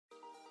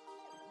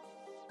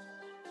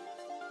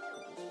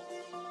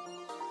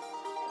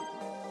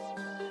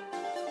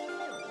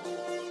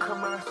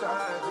Come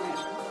outside,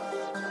 bitch.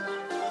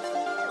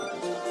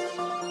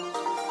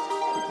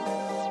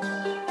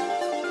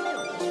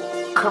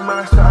 Come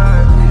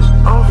outside, bitch.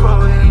 I'm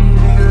following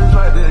niggas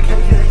like the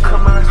KK.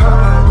 Come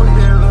outside, with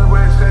that little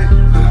wet say.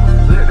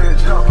 Let that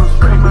chopper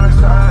spray. Come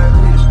outside,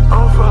 bitch.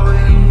 I'm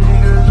following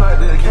niggas like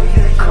the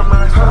KK. Come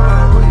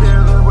outside, with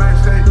that little wet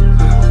say.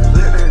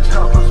 Let that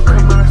chopper spray.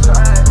 Come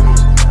outside,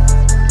 bitch.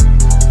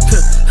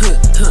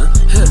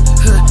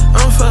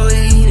 I'm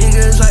following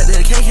niggas like the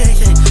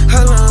KKK.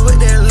 Hold on, with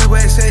that little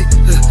wet say.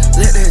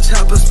 Let that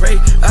chopper spray.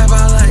 I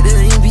ball like the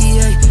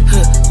NBA.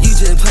 You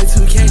just play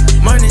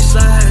 2K. Morning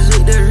slides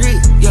with the Rick.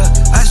 Yeah,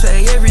 I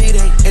swag every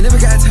day. And never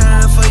got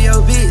time for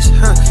your bitch.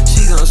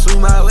 She gon' swing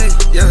my way.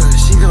 Yeah,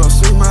 she gon'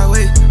 swing my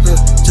way.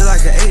 Just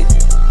like an 8.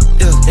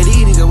 Yeah, and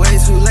these niggas way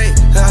too late.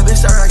 I been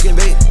start rockin'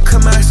 bait.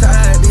 Come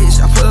outside, bitch.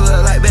 I pull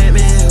up like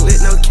Batman with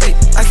no cape.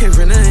 I came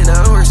for nothing,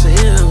 I don't work for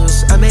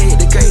M's. I made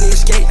the great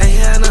escape. Ain't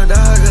had no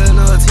dog or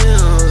no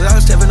Timbs. I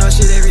was stepping on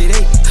shit every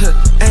day.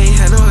 I ain't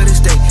had no other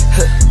stay.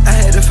 I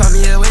had to find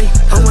me a way.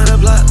 I'm on the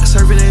block,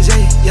 serving that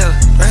J. Yeah,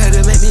 I had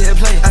to make me a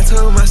play. I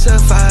told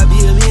myself I'd be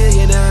a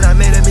millionaire, and I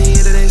made $1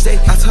 million the next day.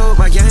 I told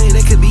my gang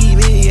they could be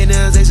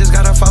millionaires, they just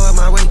gotta follow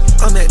my way.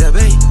 I'm at the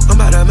bank, I'm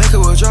about to make a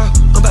withdrawal.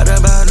 I'm about to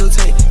buy a new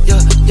tank.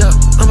 Yeah, yeah,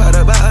 I'm about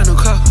to buy a new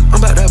car.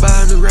 I'm about to buy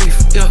a new Wraith.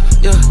 Yeah,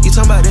 yeah, you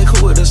talking about that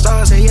cool with the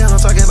stars? Hey, yeah, I'm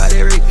talking about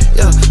that Rick.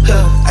 Yeah,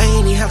 I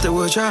ain't even have to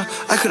withdraw.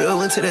 I could've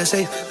went to that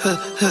safe.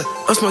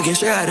 I'm smoking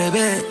straight out of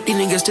bed. These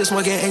niggas still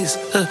smoking Ace.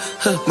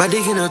 My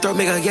dick in her throat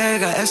make her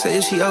gag. I asked her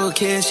if she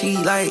okay, and she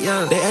like,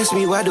 yeah. They asked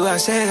me why do I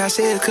sag? I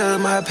said cause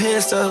my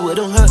pants stuck with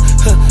them honeys.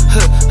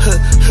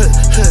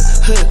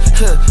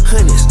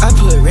 I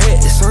put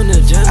racks on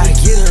the jump. I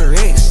get them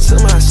racks to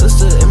my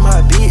sister and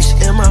my bitch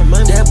and my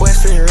money. That boy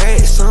spend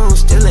racks, so I'm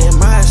still in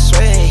my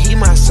swag. He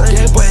my son.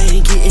 That boy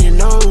ain't getting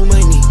no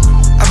money.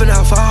 I've been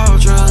out for all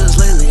drugs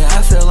lately.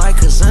 I feel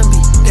like a zombie.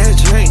 That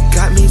drink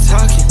got me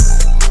talking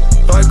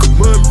like a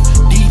mummy.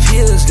 These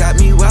pills got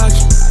me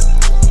walking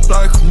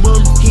like a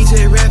mummy. He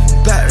just rapping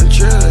about the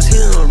drugs, he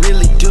don't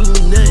really do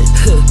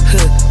nothing.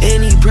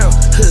 And he broke,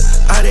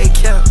 all that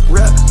cap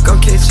rap,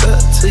 gon' catch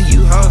up to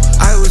you, ho.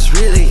 I was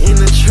really in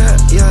the trap,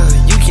 yeah,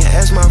 you can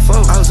ask my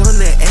folks. I was on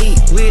that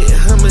 8 with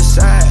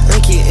homicide,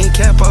 Unky and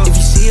Capo. If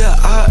you see a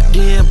art,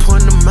 then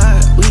point them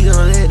out, we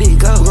gon' let it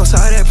go. We gon'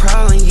 solve that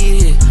problem,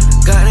 yeah.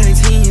 Got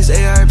 19s,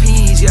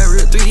 ARPs, yeah,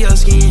 real 3 your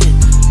skin.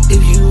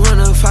 If you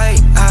wanna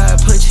fight,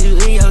 I'll punch you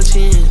in your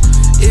chin.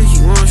 If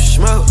you want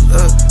smoke,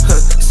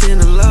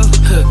 send a low,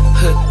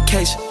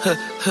 case,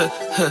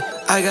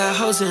 I got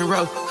hoes in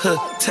row,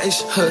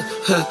 taste,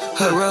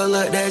 roll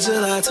up that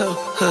gelato,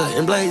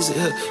 and blaze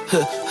it,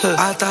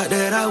 I thought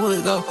that I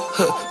would go,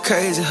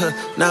 crazy,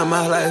 now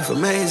my life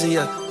amazing,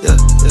 yeah.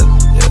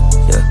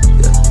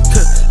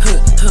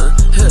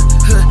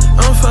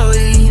 I'm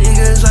following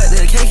niggas like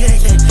the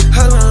KKK.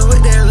 Hold on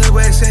with that little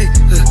wet say.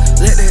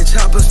 Let that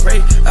chopper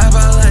spray. I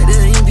ball like the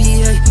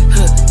NBA.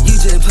 You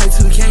just play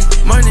 2K.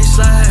 Morning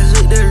slides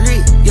with the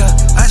Rick. Yeah,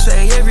 I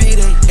swag every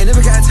day. And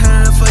never got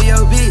time for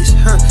your bitch.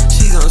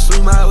 She gon'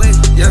 swing my way.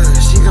 Yeah,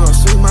 she gon'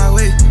 swing my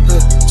way.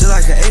 Just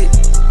like an 8.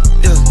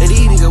 Yeah, and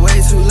these niggas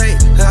way too late.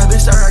 I been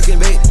start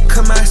rockin' bait.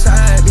 Come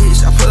outside,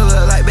 bitch. I pull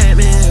up like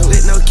Batman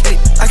with no cape.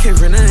 I came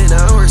for nothing,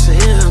 I don't work for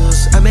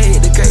M's. I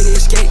made the great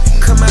escape.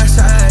 Come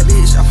outside,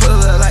 bitch. I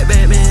pull up like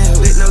Batman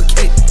with no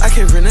cape. I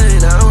came for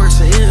nothing, I don't work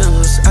for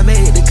M's. I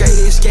made the great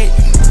escape.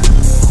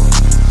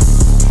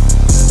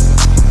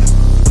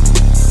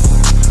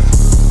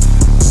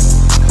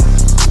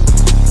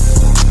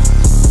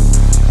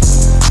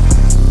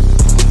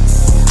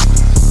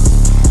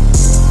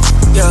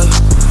 Yo,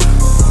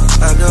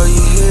 I know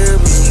you hear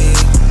me.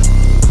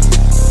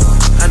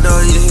 I know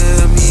you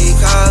hear me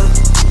call.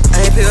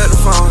 I ain't pick up the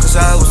phone cause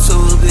I was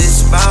too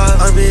busy ball.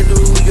 I'm in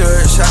New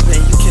York shopping,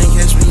 you can't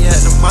catch me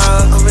at the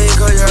mall. I'm in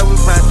Go-Yard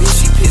with my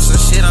bitch, she pissed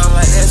some shit on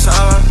like that's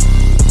all.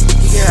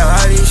 You can have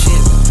all this shit.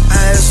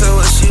 I asked her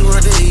what she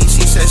wanted to eat,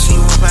 she said she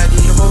want my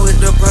D. I'm with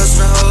the bros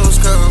and the hoes,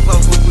 cover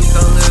both, but we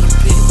gon' let them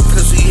pick.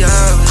 Cause we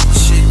all with the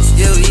shit.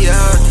 Yeah, we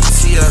all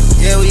DTR.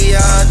 Yeah, we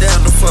all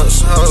down to fuck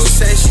some hoes. She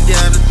say she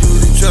down to do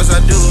the drugs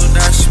I do,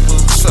 now she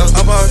move. So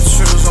I'm off the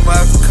shrooms, I'm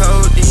off the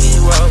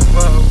codeine. Whoa.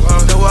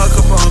 Don't walk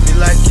up on me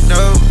like you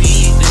know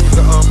me,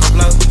 nigga on my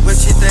blow. What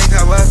you think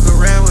I walk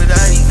around with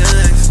all these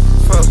guns?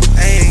 Fuck,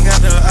 I ain't got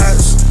no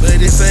odds.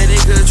 But if a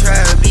nigga try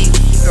me,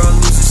 he gon'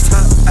 lose his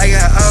top. I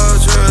got all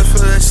drugs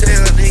for a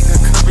sale, nigga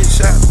come and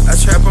shop. I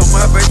trap on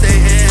my birthday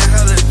and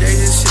holiday,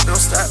 this shit don't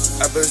stop.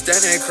 I bust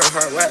down that crow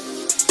hard whack.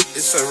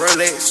 It's a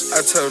Rolex,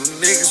 I told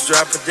them niggas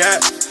drop a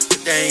dot.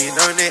 They ain't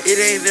on that, it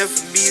ain't enough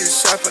for me to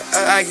shop it.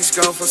 I just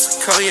gone for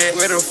some cognac.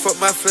 Where the fuck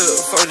my flip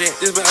for that?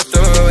 This my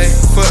throwaway.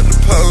 Fuck the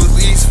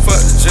police,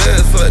 fuck the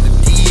judge, fuck the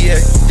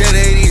DA. That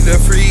ain't even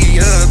free,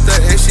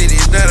 YOUNGTHUG, that shit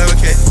is not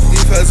okay.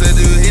 These folks will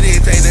do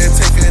anything to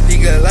take a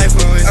nigga life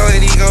away. I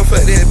ain't even gon'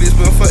 fuck that bitch,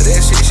 but fuck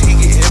that shit, she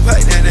getting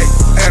piped that day.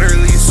 I gotta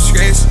release the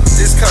stress.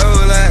 This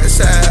cold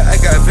outside, I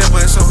got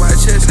venomous on my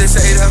chest. They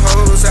say the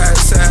hoes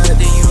outside,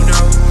 then you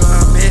know where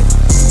I'm at.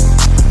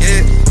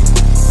 Yeah,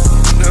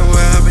 you know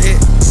where I'm at.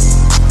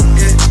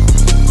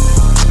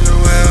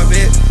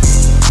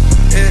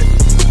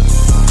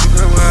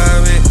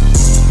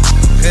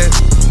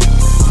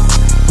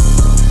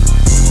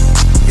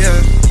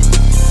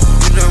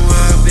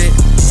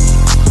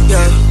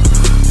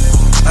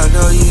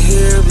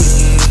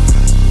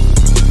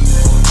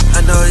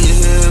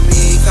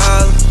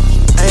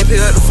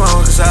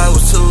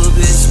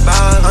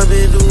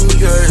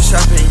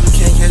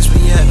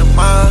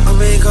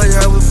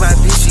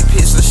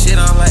 shit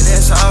on like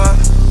that's all.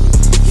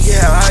 You can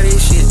have all this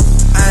shit.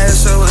 I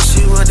asked her what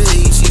she wanted to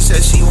eat. She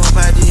said she want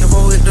my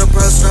DMO with the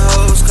personal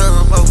hoes.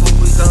 Come over,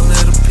 we gon'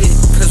 let her pick.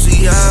 Cause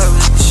we all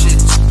with the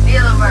shit.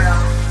 Feel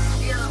around.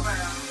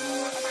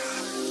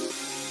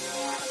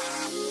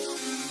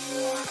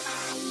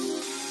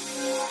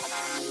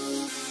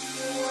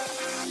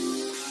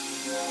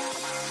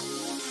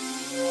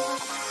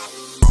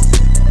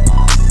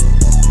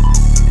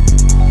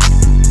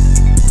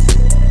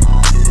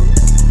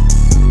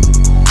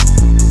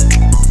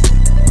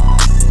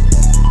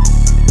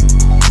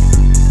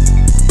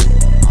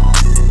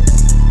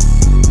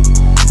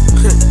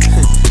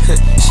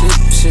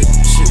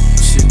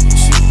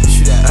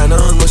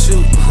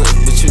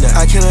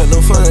 I cannot no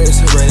fun, it's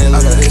a brain and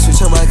I got this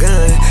switch on my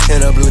gun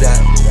and a blue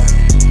dot.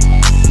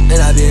 And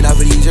I been off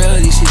of these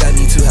drugs, this shit got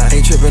me too high.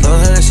 Ain't trippin'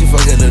 on her, she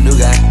fucking a new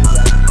guy.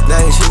 Nah,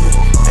 I ain't trippin',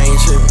 I ain't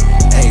trippin',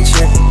 I ain't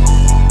trippin',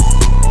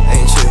 I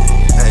ain't trippin',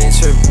 I ain't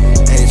trippin',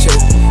 I ain't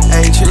trippin',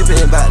 I ain't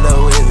trippin' about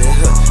no women,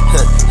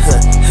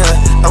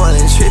 I'm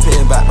only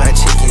trippin' about my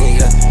chicken,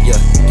 yeah.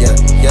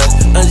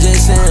 I'm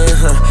just saying,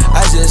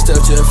 I just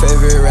stuffed your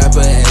favorite rapper,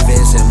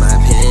 advance in my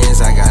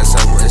pants. I got so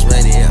much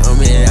money on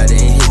me, I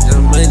didn't hit the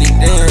money,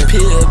 damn.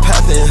 Pill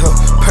poppin' ho,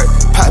 perk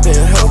poppin'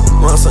 ho.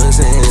 Want some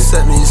saying,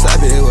 set me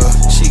sloppy, well,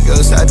 she go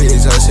sloppy,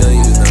 so she don't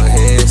use no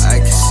hands. I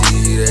can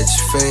see that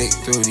you fake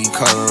through the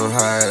column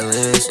hard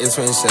lens. In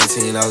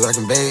 2017, I was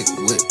rockin' bake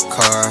with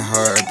car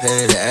hard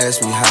pen. They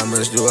asked me how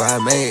much do I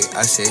make,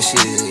 I said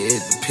shit,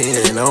 it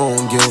depends. I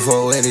don't give a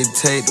fuck what it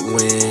take to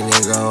win,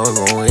 nigga, I'm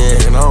gon' win.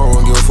 And I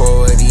don't give a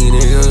fuck what these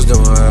niggas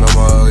doing, I'm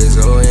always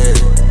gon' win.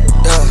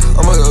 Yeah,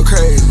 I'ma go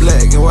crazy,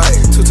 black and white,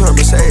 two-tone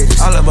Mercedes.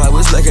 All of my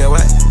whips black and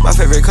white, my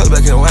favorite color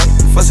black and white.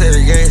 For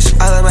segregation,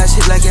 all of my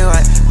shit black and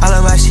white. All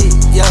of my shit,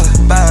 yeah,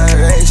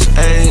 biracial.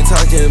 I ain't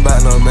talking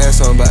about no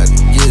mess, I'm about to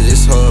get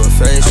this whole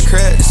face. I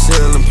cracked the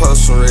ceiling,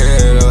 post some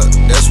red up,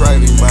 that's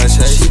right, be my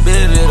chase. She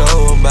bend it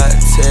over, I'm about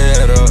to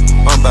tear it up.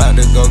 I'm about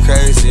to go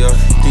crazy, yo.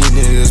 These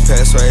niggas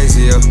pass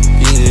crazy, yo.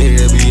 These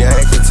niggas be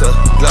acting tough.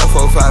 Glock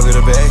 45 in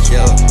the back,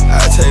 yo.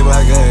 I take my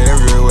gun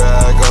everywhere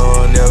I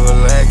go, I'm never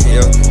lacking,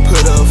 yo.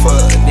 Put up for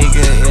a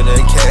nigga in a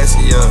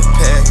casket, yo.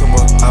 Pack him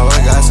up. I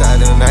went outside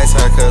in the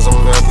nighttime, cause I'm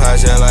gonna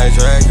pop out like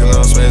Dracula,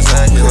 I'm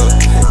spectacular.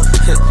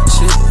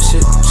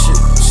 Shoot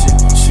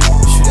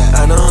that.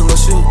 I know I'm gon'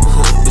 shoot,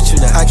 but you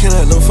not. I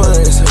cannot no fun,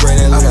 it's a brain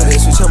and I got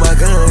this switch on my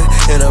gun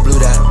and a blue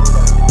dot.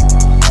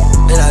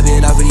 And I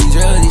been off of these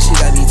drugs, this shit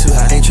got me too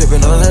high. Ain't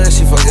trippin' on her,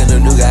 she fucking a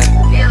new guy.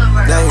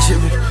 Nah, I ain't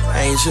trippin',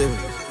 I ain't trippin',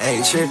 I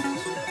ain't trippin',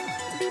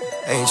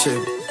 I ain't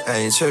trippin', I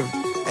ain't trippin',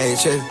 I ain't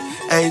trippin'.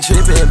 I ain't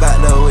trippin' about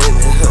no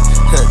women,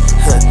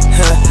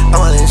 I'm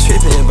only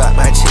trippin' about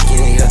my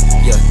chicken, yeah.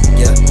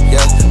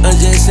 I'm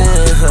just saying,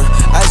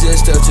 I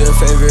just stuffed your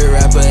favorite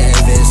rapper,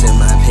 advance in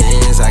my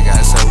pants. I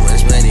got so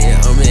much money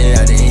on me,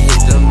 I didn't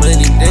hit the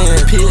money,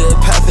 damn. Pill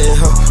poppin'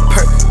 ho,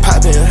 perk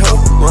poppin' ho.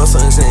 Want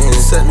some saying,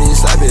 set me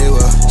sloppy,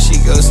 well, she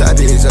go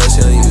sloppy, so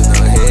she don't use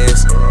no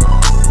hands.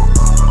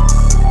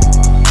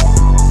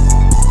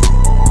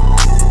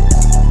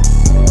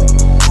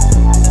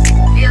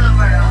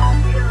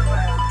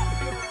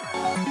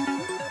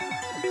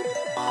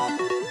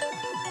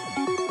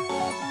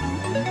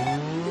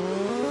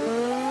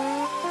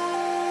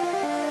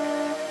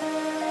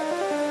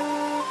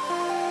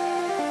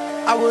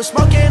 I was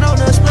smoking on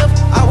the spliff,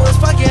 I was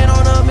fucking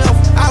on the milk.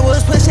 I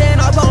was pushing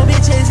up on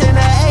bitches in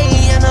the A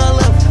and the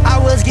left.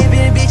 I was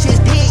giving bitches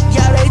dick,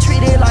 yeah, they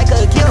treat it like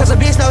a gift. Cause a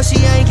bitch know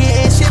she ain't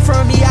getting shit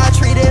from me, I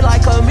treat it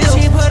like a meal.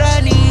 She put her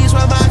knees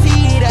where my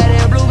feet at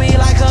and blew me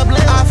like a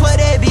blimp. I fuck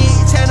that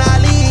bitch and I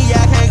leave,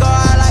 yeah, I can't go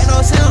out like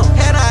no sim.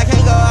 And I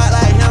can't go out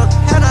like him,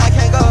 and I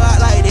can't go out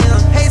like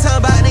them. Hey,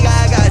 talking about nigga,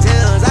 I got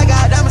gems, I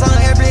got diamonds on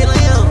every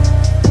limb.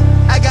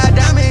 I got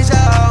diamonds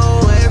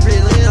on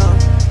every limb.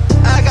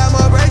 I got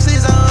more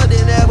bracelets on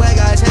than that boy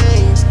got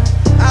changed.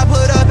 I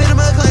put up in a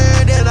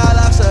McLaren, then I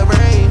lost a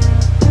brain.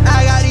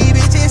 I got these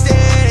bitches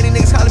staring, and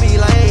these niggas calling me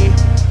lame.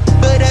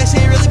 But that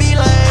shit really be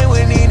lame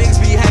when these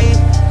niggas be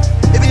hating.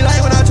 It be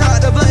lame when I try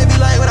to blunt, it be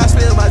lame when I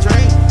spill my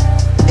drink.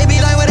 It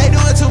be lame when they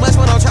doing too much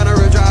when I'm trying to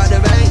withdraw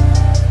the bank.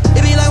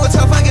 It be lame when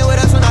tough fucking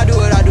with us when I do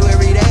what I do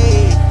every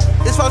day.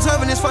 It's for tough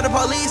and it's for the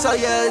police, so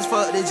yeah, it's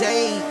for the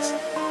J's.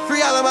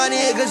 Free all of my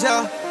niggas,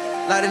 y'all,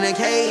 not in a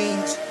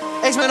cage.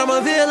 X-Men, I'm a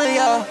villain,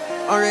 y'all,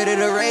 I'm ready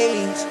to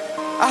rage.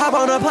 I hop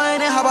on the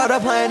plane and hop out the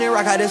plane and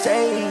rock out the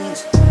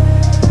stage.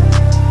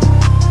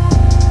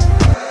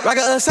 Rock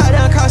a upside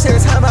down cross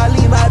every time I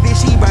leave my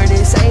bitch, she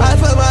burnin' safe. I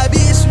put my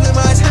bitch with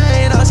my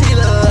chain on, she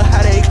love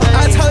how they claim.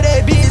 I told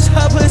that bitch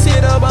her pussy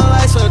up on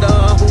like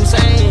Saddam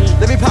Hussein.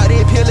 Let me pop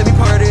that pill, let me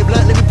party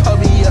blunt, let me pop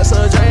me up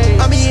some drain.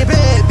 I mean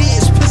bad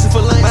bitch, pussy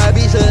for lunch. My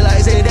bitch look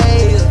like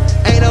Zendaya.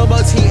 Ain't no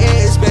more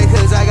TX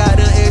because I got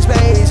the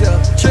X-Page,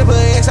 yeah. Triple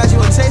X, all she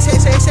wanna say,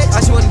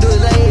 all she wanna do is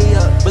lay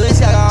up.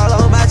 Balenciaga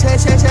all on my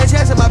chest, and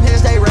my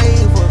pants they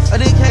rave up. A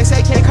nigga can't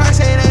say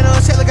Carson, ain't no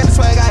shit, look at the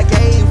swag I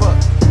gave up.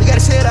 Look at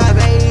the shit I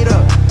made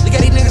up. Look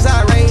at these niggas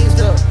I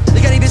raised up.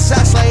 Look at these bitches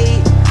I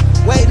slayed.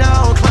 Wait, now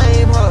I don't claim.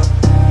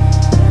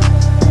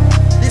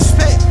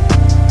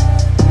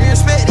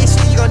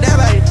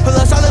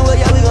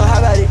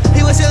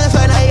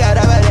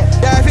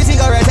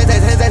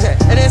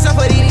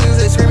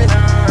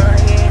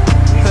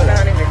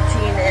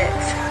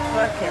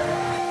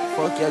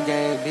 Fuck your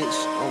game, bitch.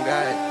 Oh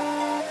God.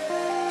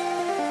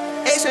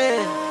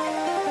 X-Man.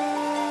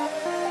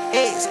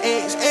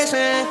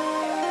 X-Man.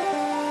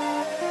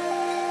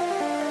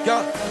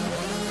 Yo.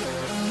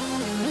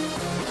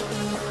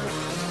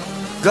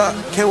 GLOCK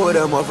came with a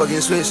motherfucking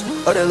switch.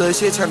 Oh, that little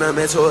shit turned up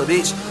into a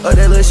bitch. Oh,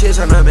 that little shit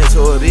turned up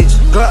into a bitch.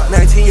 GLOCK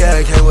 19, yeah,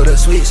 I came with a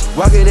switch.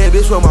 Walking that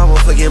bitch with my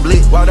motherfucking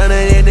blick. Walk down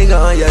that nigga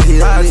on your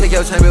heel. I'll take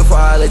your chain before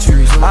I let you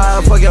reach me.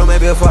 I'll fuck your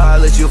man before I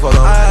let you fuck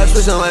on me. I'll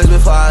switch some lanes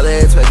before I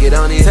let it get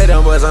on it. Take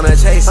them boys on the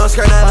chase. I'm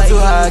skirting out too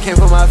high, I came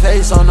from my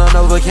face on no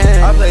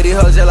Novocaine. I play these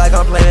hoes just like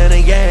I'm playing a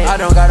game. I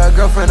don't got a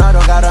girlfriend, I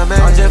don't got a man.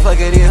 I'm just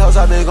fucking these hoes,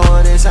 I've been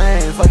going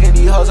insane. Fucking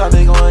these hoes, I've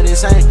been going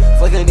insane.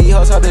 Fucking these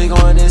hoes, I've been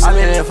going insane. I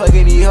been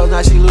fucking these hoes,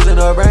 now she losing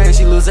her brain.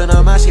 She losing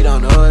her mind, she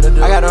don't know what to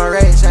do. I got on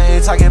rage, I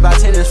ain't talking about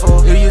tennis,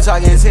 fool. If you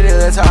talking tennis,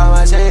 let's talk about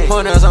my chain.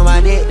 Pointers on my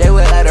neck, they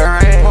wet like the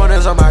rain.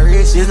 Pointers on my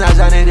wrist, it's not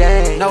Johnny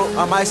Dang. No,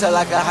 I might sell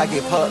like a hockey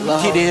puck,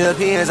 love. Keep the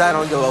opinions, I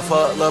don't give a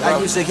fuck, love. I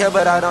used to care,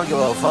 but I don't give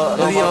a fuck.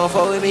 If you don't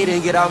fuck with me,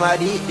 then get out my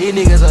dick. These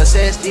niggas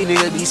obsessed, these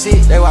niggas be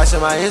sick. They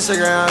watching my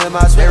Instagram and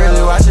my Twitter. They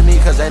really watching me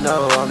cause they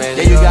know I'm that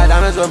nigga. Yeah, you got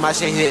diamonds when my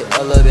shit hit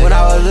a little bit. When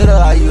I was little,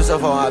 I used to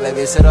phone my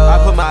babysitter.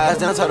 I put my ass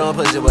down, told him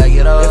push it, boy,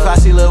 get up. If I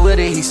see Lil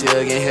Willie, he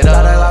still get hit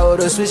up. Got a GLOCK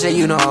with a switch, yeah,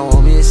 you know I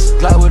won't miss.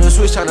 GLOCK with a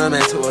switch, turn them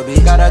into a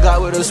bitch. Got a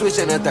GLOCK with a switch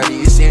and a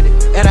 30 extended.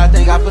 And I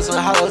think I put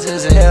some hollows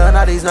in hell.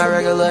 Now these not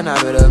regular,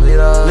 not better me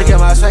up. Look at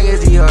my swag,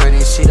 it's Dior and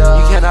this shit up.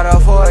 You cannot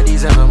afford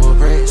these animal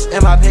prints.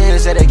 And my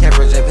pants said they came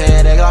from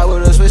Japan. That GLOCK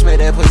with a switch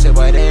made that push it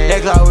boy dan.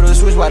 That GLOCK with a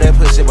switch, why that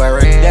push it boy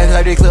ran. That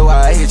 30 clip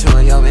while I hit you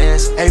in your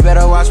mans. Hey,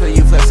 better watch when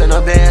you flex in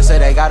the band. Say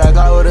they got a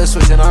GLOCK with a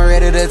switch and I'm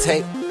ready to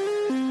take.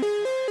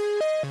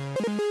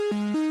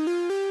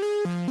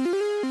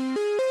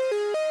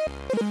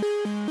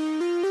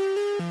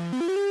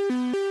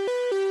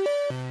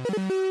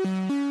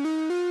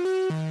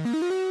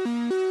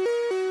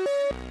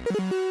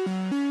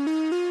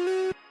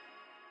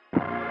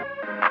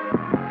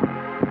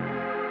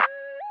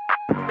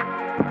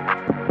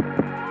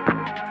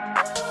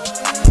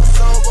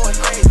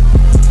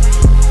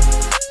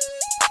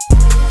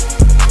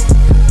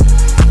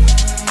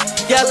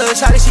 Yellow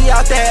shawty, she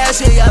out there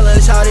asking, yellow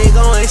shawty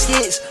going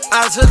SCHITZ.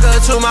 I took her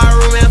to my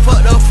room and fuck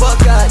the fuck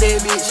out that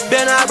bitch.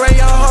 Better not bring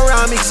your hoe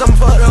around me cause I'm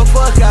fuck the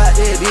fuck out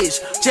that bitch.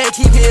 Just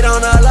keep it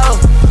on the low,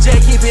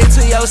 just keep it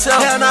to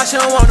yourself. Hell nah, she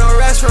don't want no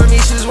rest from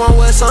me, she just want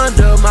what's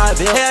under my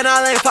belt. Hell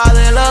nah, I ain't fall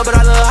in love, but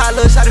I love how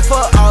little shawty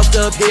fuck off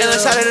the pill. Yellow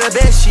shawty the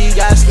best, she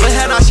got skills. But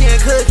hell nah, she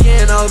ain't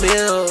cooking no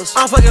meals.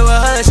 I'm fucking with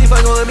her and she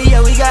fucking with me,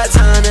 yeah, we got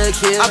time to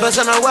kill. I bust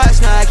on her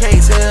watch, now I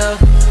can't tell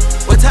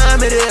what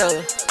time it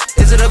is.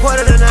 Is it a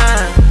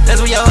 8:45?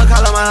 That's when your hook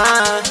call on my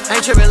line.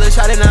 Ain't trippin', little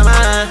shawty not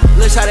mine.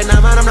 Little shawty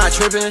not mine, I'm not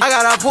trippin'. I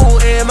got a pool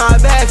in my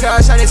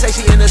backyard, shawty say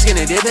she in the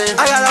skinny dippin'.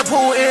 I got a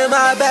pool in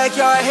my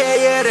backyard, hell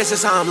yeah, that's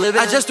just how I'm living.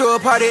 I just threw a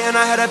party and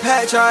I had a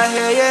patch yard,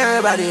 hell yeah,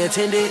 everybody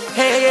attended.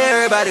 Hell yeah,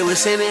 everybody was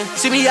singing.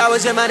 See me, I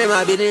was just minding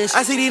my business.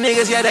 I see these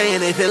niggas, yeah, they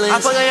in their feelings. I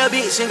fuck on your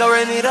bitch and go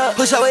run it up.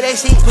 Push up with they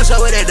seat, push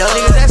up with that dub.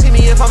 Niggas asking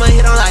me if I'ma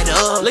hit on like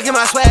dub. Look at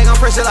my swag, I'm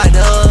pressing like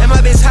dub. And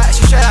my bitch hot,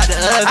 she straight out the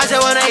oven. I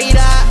just wanna eat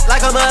out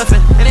like a muffin.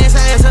 And then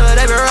saying to her,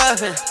 they be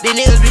roughin'. These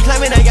niggas be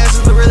claiming they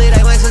gangsters, but really they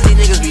wanksters, these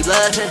niggas be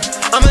bluffin'.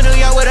 I'm in New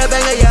York with a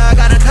banger, yeah, I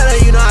got a cutter,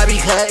 you know I be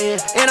cuttin'.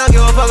 And I don't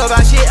give a fuck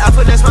about shit, I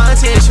put that smile and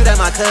shoot at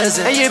my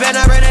cousin. And you better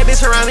not bring that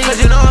bitch around me,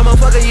 cause you know I'm a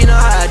fucker, you know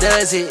how I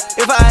does it.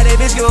 If I had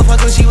that bitch give a fuck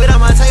when she with,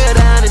 I'ma take her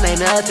down and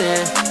ain't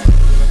nothing.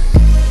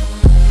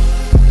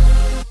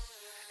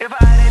 If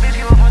I had that bitch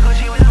give a fuck when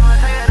she with, I'ma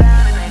take her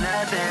down and ain't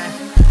nothing.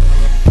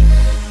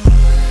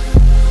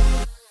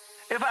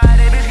 If I had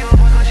that bitch give a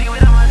fuck when she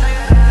with, I'ma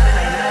take her down and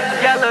ain't nothing.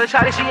 Yellow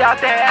shawty, she out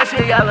there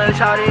asking, yellow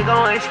shawty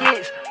going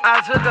SCHITZ. I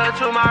took her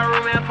to my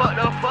room and fuck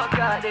the fuck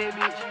out that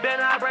bitch.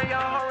 Better not bring your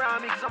hoe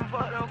around me cause I'm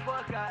fuck the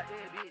fuck out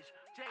that bitch.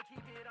 Just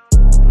keep it on.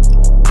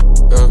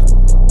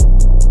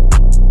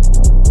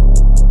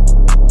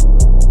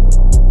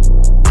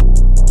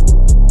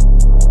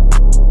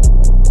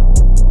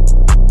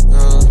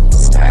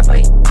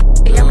 Starboy,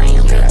 you're my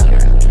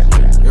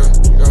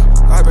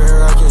I been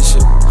rockin'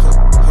 shit,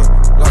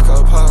 like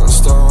a pop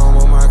star, I'm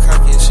on my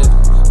cocky shit.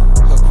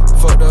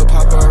 Fuck the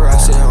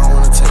paparazzi, I don't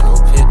wanna take no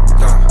pic.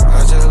 Nah,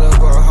 I just love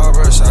go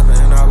harbor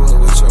shopping, I was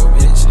with your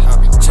bitch.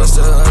 Just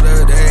the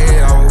other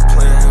day, I was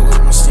playing with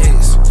my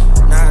sticks.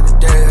 Now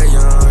today, a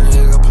young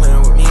nigga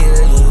playing with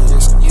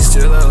millions. You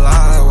still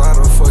alive, why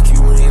the fuck you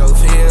in your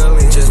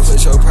feelings? Just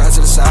put your pride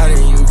to the side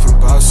and you can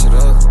boss it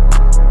up.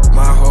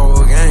 My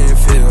whole game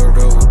filled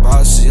up with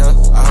bosses, yeah.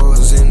 I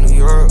was in New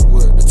York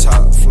with the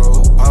top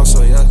floor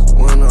also, yeah.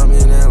 When I'm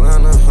in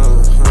Atlanta,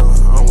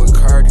 I'm with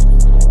Cardi.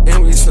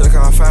 And we snuck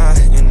on fire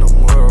in the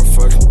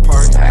motherfucking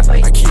party.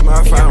 I keep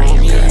my fire on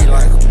me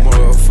like a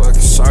motherfucking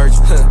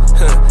sergeant.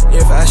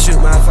 If I shoot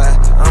my fire,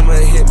 I'ma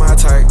hit my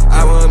target.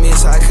 I won't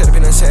miss, I could've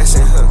been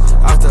assassin,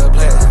 off the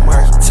black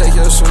market. Take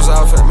your shoes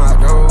off at my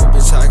door,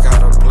 bitch, I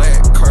got a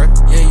black cart.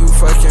 Yeah, you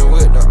fucking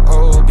with the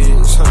old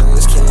bitch,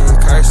 it's King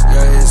Carson,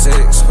 yeah, it's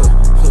X.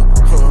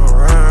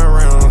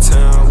 Round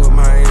town with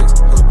my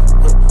ex,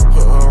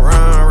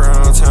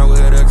 round town with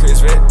a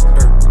Chris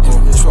Vector. You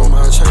bitch for my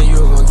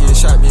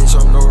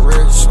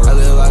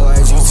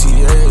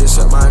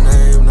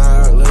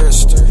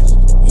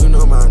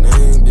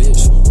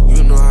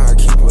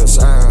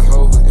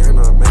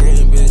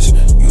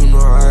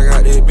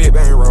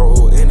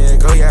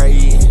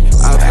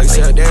They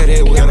said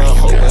daddy with a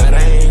hoe, but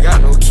I ain't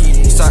got no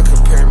kids. Stop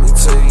comparing me to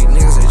these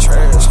niggas, they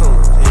trash,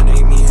 and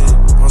they mean.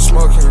 I'm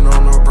smoking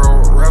on a bro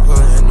rapper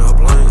and a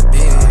blunt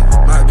big.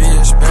 My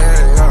bitch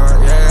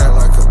bad, yeah,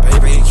 like a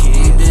baby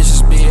kid.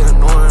 Bitches be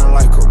annoying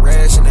like a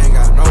rash and ain't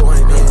got no one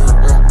in.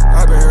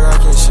 I been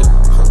rocking shit,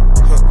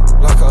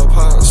 like a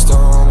pop star.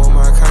 I'm on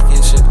my cocky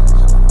shit.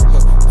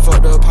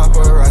 Fuck the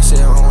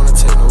paparazzi, I don't wanna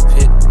take no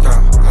pic.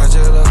 I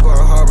just left a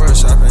harbor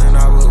shopping,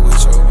 I was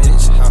with your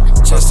bitch.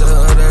 Just the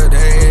other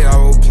day, I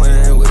was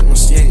playing with my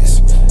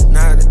sticks.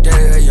 Now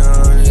today, a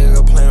young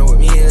nigga playing with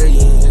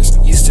millions.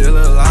 You still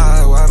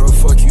alive, why the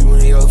fuck you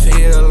in your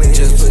feelings?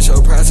 Just put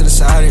your pride to the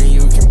side and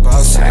you can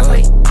boss it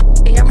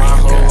up. My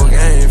whole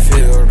game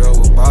filled up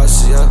with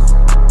bosses up.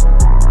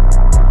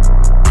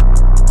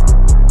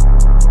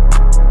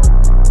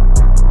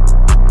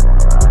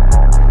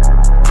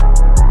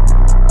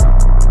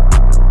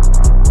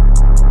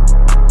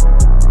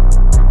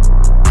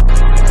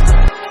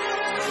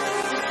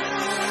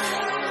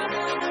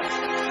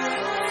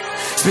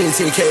 Spend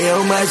 10K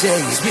on my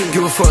jeans.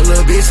 Give a fuck,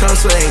 little bitch, I'm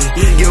swinging.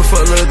 Give a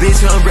fuck, little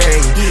bitch, I'm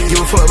bragging. Give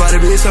a fuck about the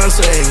bitch, I'm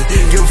swinging.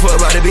 Give a fuck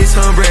about the bitch,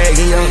 I'm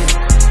bragging, yo.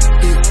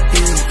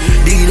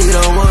 These niggas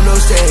don't want no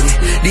steady.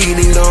 These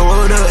niggas don't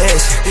want no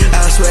action.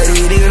 I swear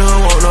these niggas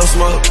don't want no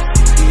smoke.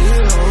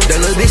 That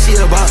little bitch, she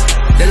a bop.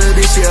 That little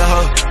bitch, she a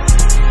hoe.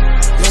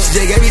 She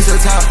just gave me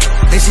some top.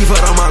 Then she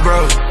fucked on my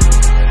bro.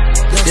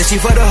 Then she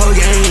fucked the whole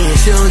game.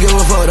 She don't give a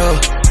fuck though.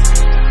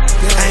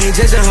 I ain't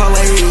judging her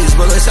ways,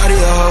 but let's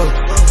shawty a hoe.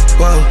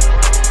 Whoa,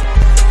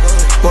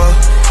 whoa,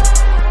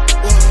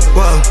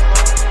 whoa,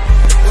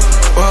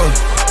 whoa.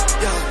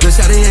 Look,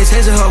 shawty ain't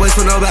changing her ways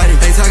for nobody.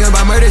 Ain't talking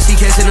about murder, she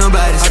catching them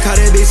bodies. I caught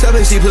that bitch up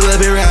and she pull up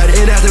and ride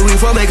it. And after we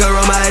fall, make her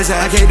on my ass.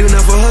 I can't do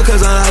nothing for her cause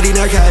I'm all these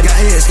narcotics.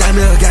 Got S, got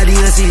milk, got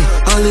DNC.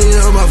 Only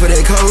them off for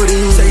that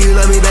codeine. Say you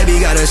love me,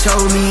 baby, gotta show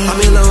me. I'm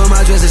in love with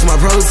my dress, it's my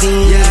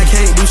protein. Yeah, I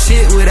can't do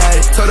shit without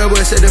it. Told her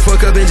boy, shut the fuck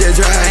up and just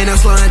drive. Ain't no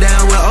slowing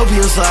down with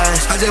opium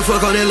slides. I just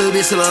fuck on that little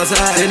bitch till I'm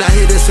tired. Then I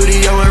hit the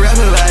studio and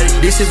rap about it.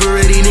 This shit for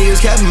real, these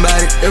niggas capping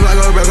about it. If I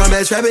go broke, I'm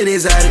back trapping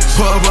inside it.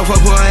 Pour,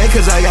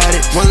 cause I got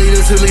it. 1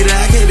 liter, 2 liter,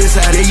 I can't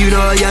decide it. You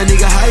know a young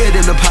nigga higher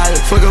than the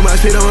pilot. Fuck on my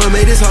spit, I wanna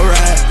make this whole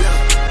ride.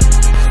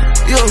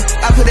 Yo,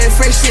 I put that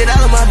fresh shit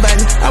all on my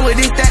body. I with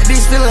this fat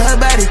bitch feeling her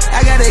body. I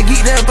gotta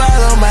geek that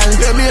ball on my lip.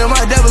 Girl, me and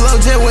my double O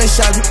just went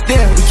shopping.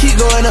 Damn, we keep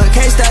going up,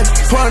 can't stop it.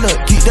 Pouring up,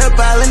 keep that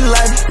ball in the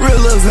lobby. Real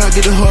love, girl,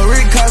 get the whole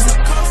rig coffee.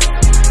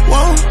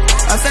 Whoa,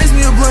 I face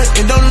me a blunt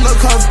and don't do no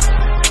coffee.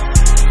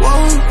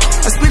 Whoa,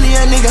 I spin a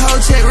young nigga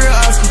whole check real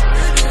often.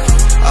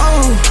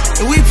 Oh,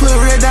 and we put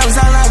real diamonds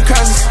all our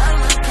crosses.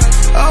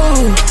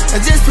 Oh, I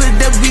just put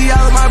WB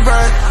all in my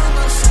bride.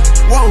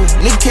 Whoa,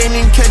 nigga can't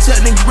even catch up,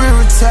 nigga real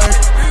retired.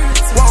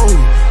 Whoa,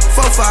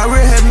 4-5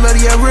 real heavy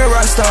metal, yeah, real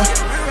rock star.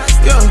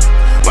 Yeah,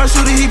 my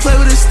shooter, he play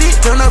with a stick,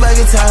 don't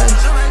nobody get tired.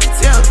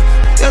 Yeah,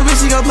 yo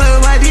bitch, she gon' play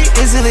with my dick,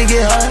 instantly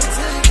get hard.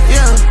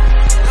 Yeah.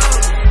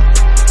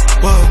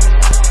 Whoa,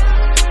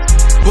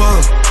 whoa,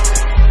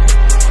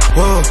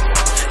 whoa.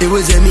 It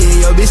was just me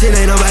and your bitch, it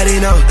ain't nobody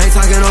know. Ain't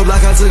talking no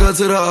block, I took her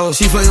to the O.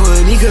 She fucking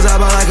with me cause I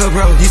bought like a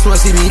pro. You smoke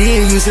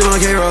CBD and you sit on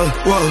K-Roll.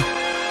 Whoa,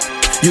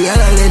 you act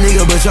like that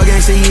nigga, but your gang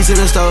send you to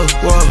the stove.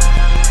 Whoa,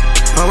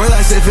 I'm worth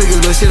like 6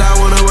 figures, but shit, I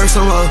wanna work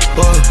some more.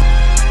 Whoa,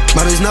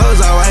 my bitch knows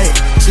all white,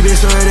 she been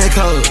storing that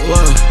code.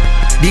 Whoa,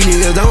 these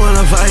niggas don't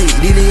wanna fight,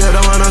 these niggas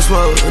don't want no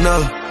smoke,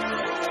 no.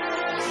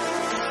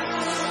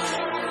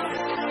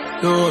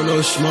 You don't want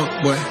no smoke,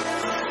 boy.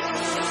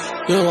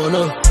 You don't want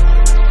no.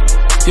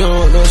 You don't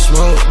want no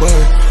smoke, boy.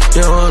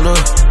 You don't want no.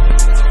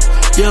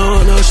 You don't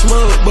want no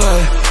smoke,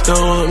 boy. You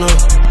don't want no.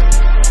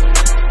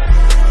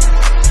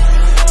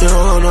 You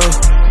don't want no.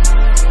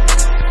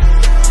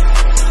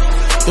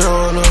 You don't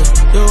want no.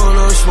 You don't want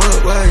no smoke,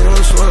 boy. You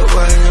don't smoke,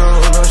 boy. You don't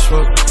want no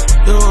smoke.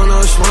 You don't want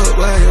no smoke,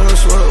 boy. You don't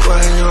smoke,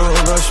 boy. You don't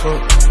want no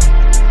smoke.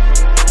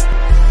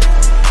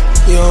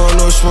 You don't want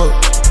no smoke.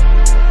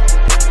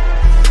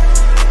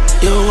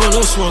 You don't want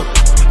no smoke.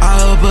 I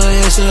up a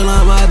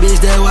echelon, my bitch,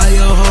 that's why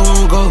your hoe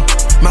won't go.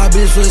 My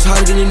bitch flips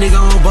harder than a nigga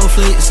on both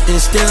flicks and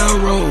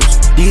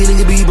steroids. These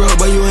niggas be broke,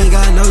 but you ain't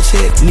got no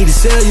check. Need to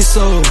sell your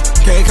soul.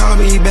 Can't call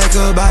me back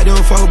up about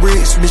them 4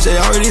 bricks, bitch, they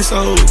already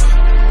sold.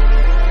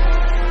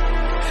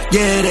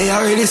 Yeah, they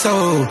already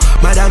sold.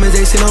 My diamonds,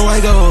 they sit on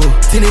white gold.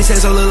 10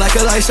 cents don't look like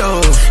a light show.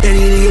 And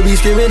these niggas be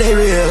screaming they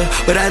real,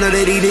 but I know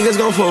that these niggas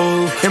gon'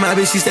 fold. And my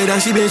bitch, she stay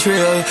down, she been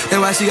trill. And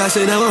why she got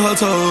shit down on her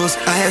toes?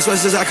 I had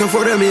sweats I could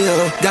afford a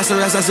meal. Got some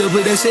rest, I still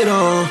put that shit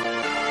on.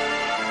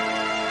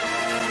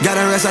 Got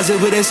a rest, I still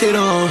put that shit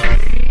on.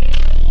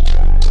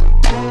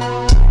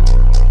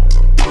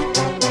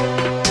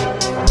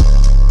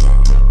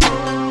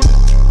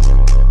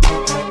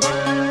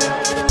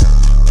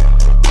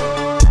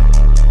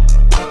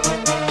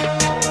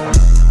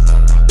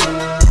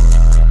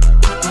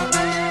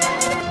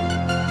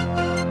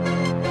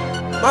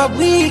 My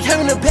weed came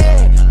in the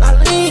bag, my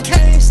lean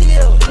came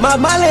sealed. My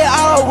molly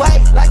all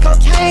white, like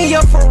cocaine,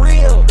 yeah, for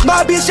real.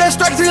 My bitch just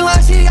straight 3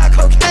 lines, she got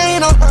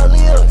cocaine on her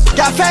lips.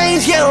 Got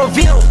fangs, yeah, on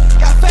Ville.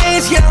 Got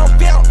fangs, yeah, on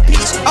belt,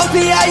 bitch.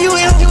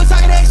 OPIUM, you was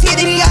talking that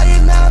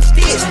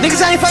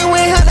I ain't fucking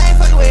with him, I ain't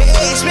fucking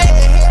with X, man.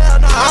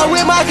 Hell no. I'm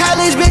with my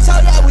college bitch, so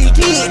that we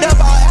geeked up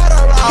all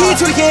Adderall. He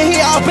tweaking,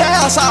 he all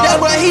bounce off. That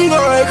boy, he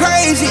going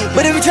crazy.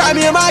 But if you try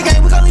me in my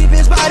game, we gon' leave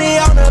his body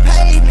on the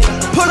pavement.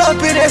 Pull up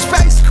in that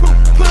space coupe,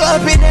 pull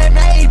up in that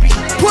maybe.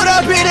 Put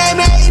up in that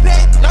maybe.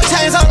 No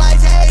chains on like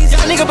Jay-Z.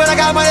 Young nigga, but I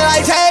got money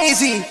like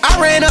Jay-Z. I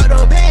ran up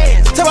the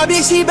bands. Tell my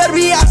bitch she better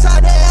be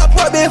outside the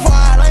airport before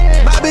I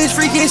land. My bitch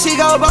freaking, she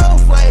go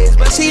both ways,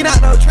 but she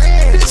not no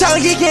trend. Bitch, I'm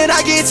geeking,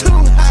 I get too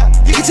hot.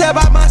 You can tell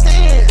by my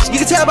stance. You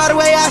can tell by the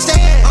way I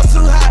stand. I'm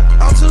too hot,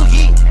 I'm too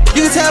geek.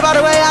 You can tell by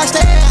the way I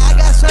stand. I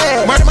got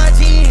swag. Murder my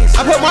jeans.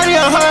 I put money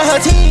on her and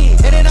her team.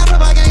 And then I put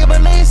my gang in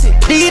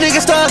Balenciaga. These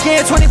niggas stuck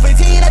in 2015.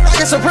 They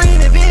rockin' Supreme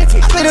and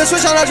Vintage. I put a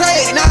switch on the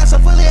Drake. Now it's a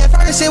fully at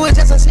first. Shit was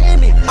just a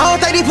semi. I don't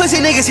think these pussy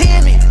niggas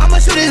hear me.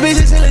 I'ma shoot this bitch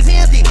until it's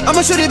empty.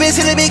 I'ma shoot this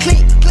bitch till it be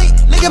clean.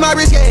 Look at my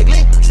wrist, yeah,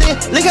 glint.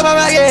 Look at my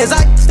back, yeah, it's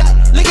like, stop.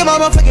 Look at my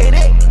motherfucking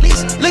neck.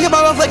 Please, look at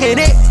my motherfucking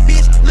neck.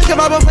 Bitch, look at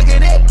my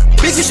motherfucking neck.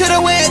 Bitch, you should've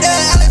went to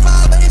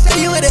LA5, but they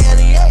say you in the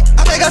LEA.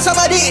 I think I saw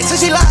my dick, so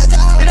she locked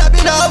out. And I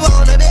been over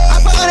on the bed.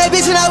 I fuck on that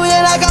bitch and I win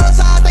and I go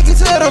outside. Thank you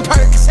to them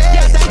perks.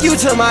 Yeah, thank you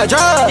to my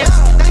drugs. Yeah,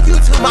 thank you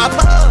to my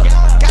plug.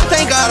 God,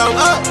 thank God I'm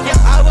up.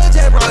 I was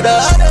just broke the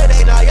other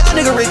day. Now y'all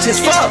nigga rich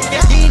as fuck.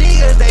 These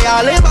niggas, they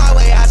all in my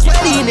way. I swear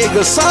these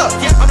niggas suck.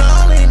 I'm the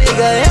only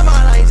nigga in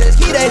my lane. Just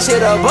keep that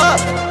shit above.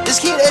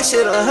 Just keep that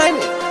shit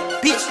 100.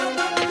 Bitch.